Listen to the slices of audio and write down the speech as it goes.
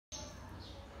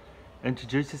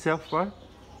Introduce yourself, bro.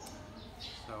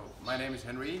 So, my name is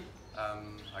Henri.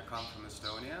 I come from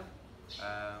Estonia.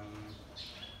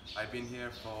 I've been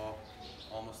here for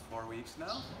almost 4 weeks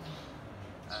now,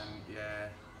 and yeah,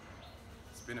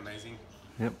 it's been amazing.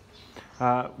 Yep.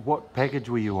 What package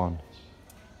were you on?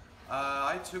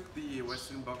 I took the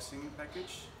Western boxing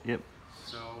package, Yep.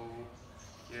 so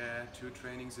yeah, 2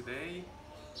 trainings a day,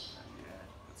 and yeah,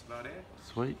 that's about it.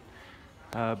 Sweet.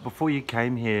 Before you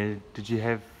came here, did you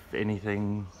have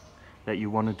anything that you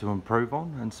wanted to improve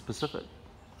on in specific?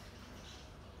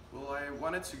 Well, I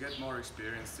wanted to get more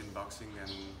experience in boxing,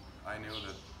 and I knew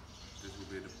that this would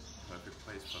be the perfect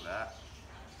place for that.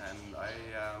 And I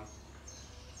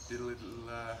did a little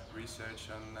research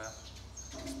on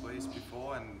this place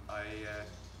before, and I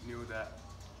knew that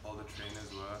all the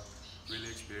trainers were really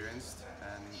experienced,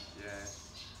 and yeah,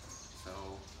 so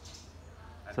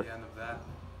at the end of that,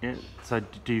 Yeah. So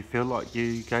do you feel like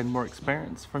you gained more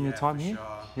experience from your yeah, time for here?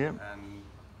 sure. Yep. And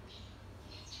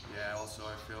yeah, also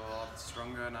I feel a lot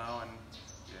stronger now, and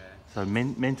yeah, So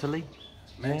mentally?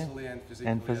 mentally Yeah. and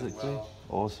physically, And physically? as well.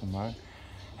 Awesome, right?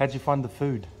 How'd you find the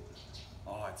food?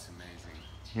 Oh, it's amazing.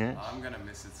 Yeah? I'm gonna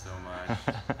miss it so much.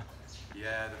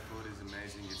 Yeah, the food is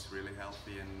amazing. It's really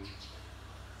healthy, and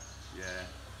yeah,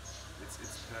 it's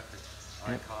perfect.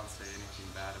 I Yep. can't say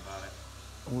anything bad about it.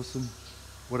 Awesome.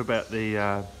 What about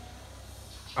the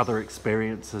other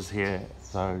experiences here?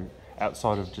 So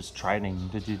outside of just training,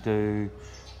 did you do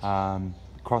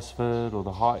CrossFit or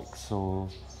the hikes or?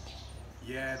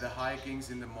 Yeah, the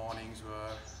hikings in the mornings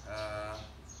were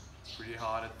pretty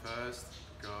hard at first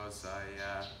because I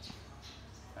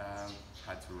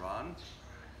had to run.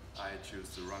 I chose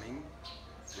the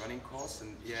running course,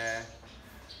 and yeah,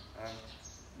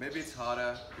 maybe it's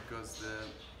harder because the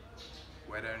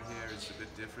weather in here is a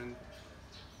bit different.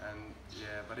 And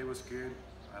yeah, but it was good.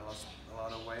 I lost a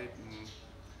lot of weight, and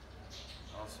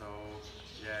also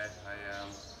yeah,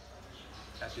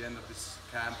 I at the end of this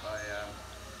camp I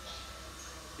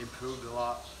improved a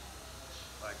lot,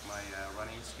 like my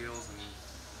running skills,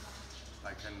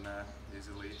 and I can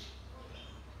easily,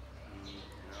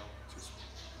 just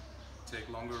take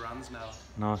longer runs now.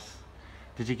 Nice.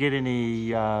 Did you get any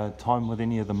time with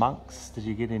any of the monks? Did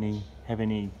you have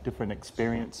any different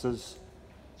experiences?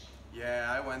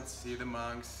 Yeah, I went to see the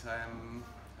monks.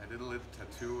 I did a little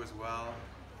tattoo as well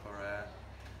for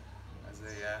as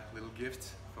a little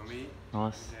gift for me.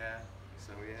 Nice. Yeah.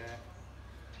 So yeah,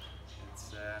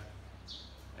 it's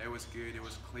it was good. It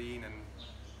was clean, and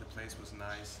the place was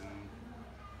nice, and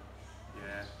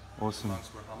yeah, Awesome. the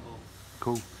monks were humble.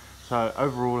 Cool. So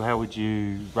overall, how would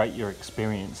you rate your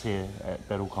experience here at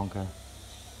Battle Conquer?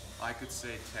 I could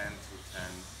say 10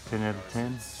 to 10. 10 out of because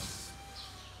 10?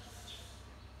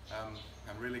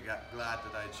 I'm really glad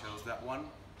that I chose that one.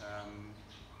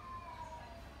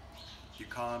 You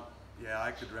can't. Yeah,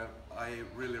 I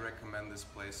really recommend this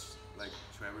place, like,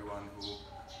 to everyone who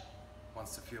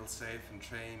wants to feel safe and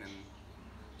train and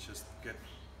just get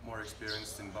more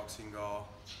experienced in boxing. Or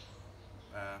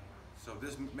so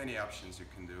there's many options you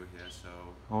can do here. So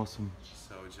Awesome.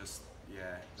 So just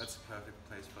yeah, that's a perfect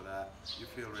place for that. You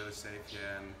feel really safe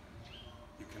here, and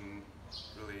you can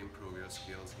really improve your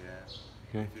skills here.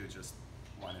 Okay. If you just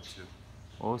wanted to.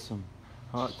 Awesome.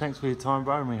 All right, thanks for your time,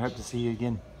 bro, and we hope to see you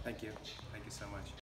again. Thank you. Thank you so much.